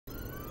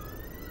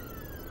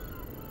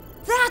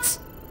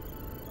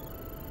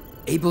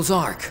Abel's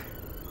Ark.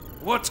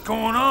 What's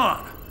going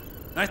on?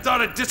 I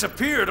thought it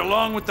disappeared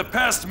along with the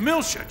past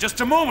Miltia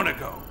just a moment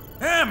ago.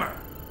 Hammer,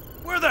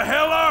 where the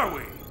hell are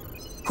we?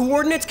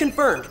 Coordinates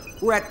confirmed.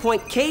 We're at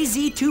point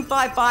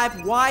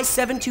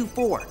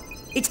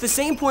KZ255Y724. It's the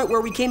same point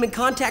where we came in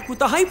contact with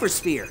the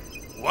hypersphere.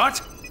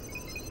 What?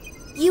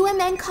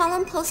 UMN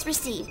column pulse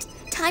received.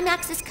 Time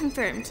axis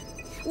confirmed.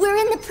 We're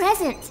in the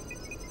present.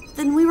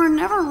 Then we were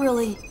never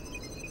really...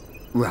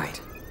 Right.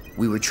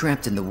 We were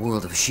trapped in the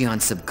world of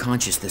Xion's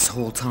subconscious this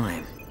whole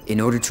time,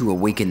 in order to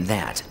awaken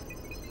that.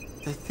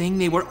 The thing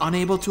they were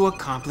unable to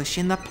accomplish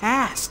in the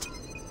past.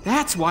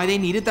 That's why they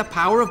needed the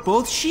power of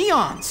both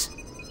Xions.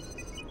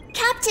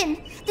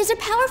 Captain, there's a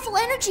powerful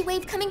energy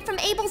wave coming from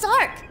Abel's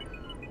Ark.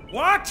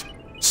 What?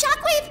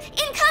 Shockwave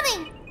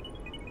incoming!